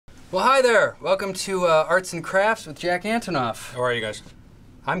Well, hi there. Welcome to Arts and Crafts with Jack Antonoff. How are you guys?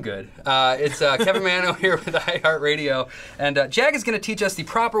 I'm good. It's Kevin Manno here with iHeartRadio, and Jack is going to teach us the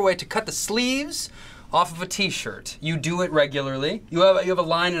proper way to cut the sleeves off of a T-shirt. You do it regularly. You have a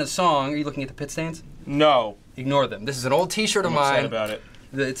line in a song. Are you looking at the pit stains? No. Ignore them. This is an old T-shirt of I'm mine. upset about it.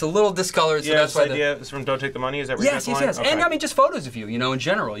 It's a little discolored, so Yeah, that's why this idea is from Don't Take the Money. Is that where yes, you got the yes. line? Okay. And I mean, just photos of you. You know, in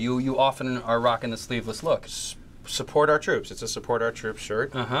general, you often are rocking the sleeveless look. Support our troops. It's a Support Our Troops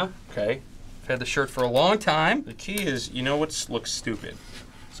shirt. Okay. I've had the shirt for a long time. The key is, you know what looks stupid.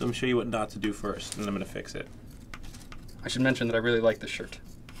 So I'm going to show you what not to do first, and then I'm going to fix it. I should mention that I really like this shirt.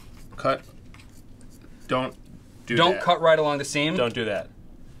 Cut. Don't do that. Don't cut right along the seam. Don't do that,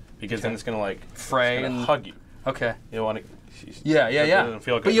 because then it's going to like fray and hug you. Okay. You don't want to. Yeah. It doesn't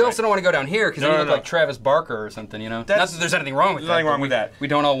feel good, but you right? also don't want to go down here because then you look like Travis Barker or something, you know? Not that there's anything wrong with that. Nothing wrong with that. We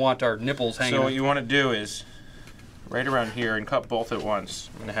don't all want our nipples hanging. So what you want to do is right around here and cut both at once.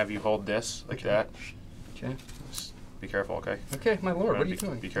 I'm going to have you hold this like that. Okay. Just be careful, okay? Okay, my lord, what are you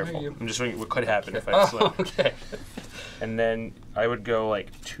doing? Be careful. You? I'm just showing you what could happen if I slip. Okay. And then I would go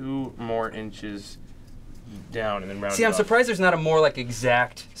like 2 more inches down and then round it See, I'm up. surprised there's not a more like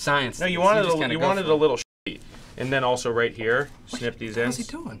exact science. No, you wanted a little shitty. And then also right here, snip these ends. What's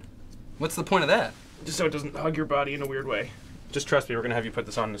he doing? What's the point of that? Just so it doesn't hug your body in a weird way. Just trust me, we're gonna have you put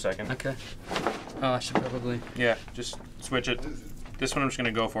this on in a second. Okay. Oh, I should probably. Yeah, just switch it. This one I'm just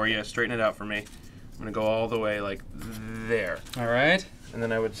gonna go for. Yeah, straighten it out for me. I'm gonna go all the way like there. All right. And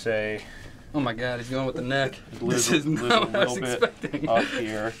then I would say. Oh my God, he's going with the neck. This is not what I was expecting. Up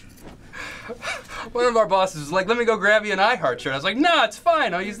here. One of our bosses was like, "Let me go grab you an iHeart shirt." I was like, "No, it's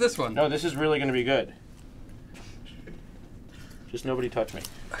fine. I'll use this one." No, this is really gonna be good. Just nobody touch me.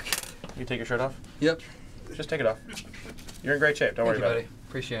 Okay. You take your shirt off? Yep. Just take it off. You're in great shape. Don't worry about it.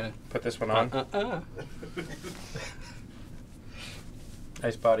 Appreciate it. Put this one on.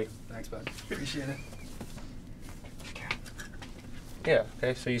 Nice body. Thanks, bud. Appreciate it. Yeah.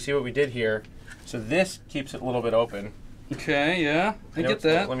 Okay. So you see what we did here. So this keeps it a little bit open. Okay. Yeah. I get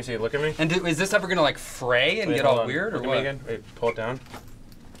that. Let me see. Look at me. And is this ever gonna like fray and get all weird, or what? Look at me again. Wait. Pull it down.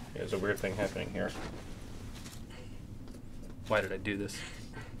 Yeah, there's a weird thing happening here. Why did I do this?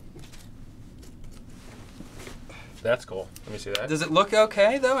 That's cool. Let me see that. Does it look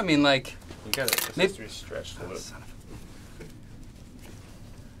okay though? I mean, like. You got it. This needs to be stretched a little.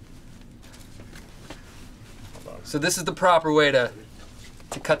 Hold on. So this is the proper way to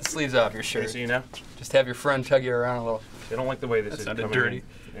cut the sleeves off your shirt. Can I see you now? Just have your friend tug you around a little. I don't like the way this is sounded coming dirty.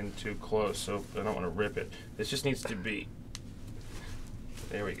 in too close, so I don't want to rip it. This just needs to be.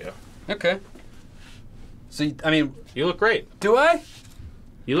 There we go. Okay. So I mean, you look great. do I?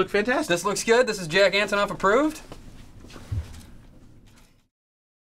 You look fantastic. This looks good. This is Jack Antonoff approved.